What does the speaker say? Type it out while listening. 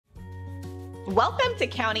Welcome to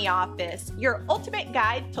County Office, your ultimate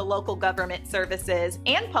guide to local government services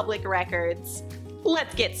and public records.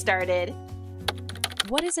 Let's get started.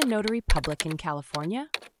 What is a notary public in California?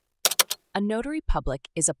 A notary public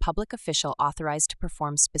is a public official authorized to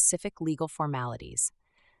perform specific legal formalities.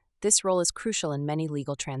 This role is crucial in many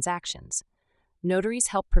legal transactions. Notaries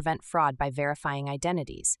help prevent fraud by verifying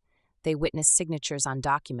identities. They witness signatures on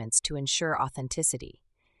documents to ensure authenticity.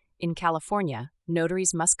 In California,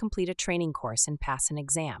 notaries must complete a training course and pass an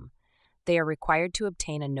exam. They are required to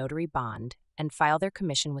obtain a notary bond and file their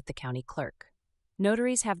commission with the county clerk.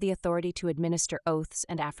 Notaries have the authority to administer oaths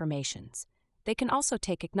and affirmations. They can also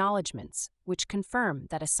take acknowledgments, which confirm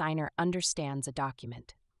that a signer understands a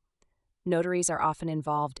document. Notaries are often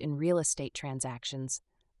involved in real estate transactions,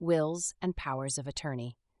 wills, and powers of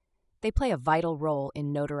attorney. They play a vital role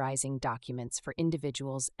in notarizing documents for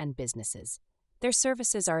individuals and businesses. Their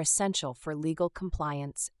services are essential for legal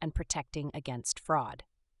compliance and protecting against fraud.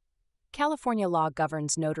 California law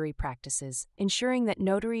governs notary practices, ensuring that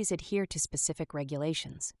notaries adhere to specific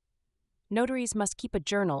regulations. Notaries must keep a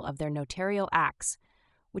journal of their notarial acts,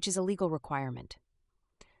 which is a legal requirement.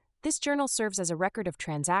 This journal serves as a record of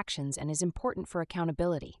transactions and is important for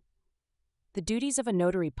accountability. The duties of a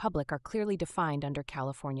notary public are clearly defined under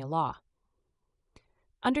California law.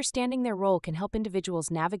 Understanding their role can help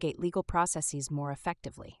individuals navigate legal processes more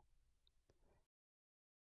effectively.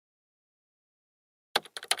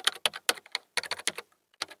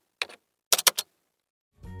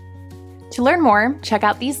 To learn more, check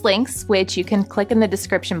out these links, which you can click in the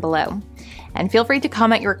description below. And feel free to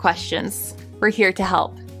comment your questions. We're here to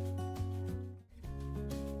help.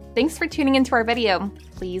 Thanks for tuning into our video.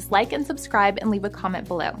 Please like and subscribe and leave a comment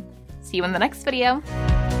below. See you in the next video.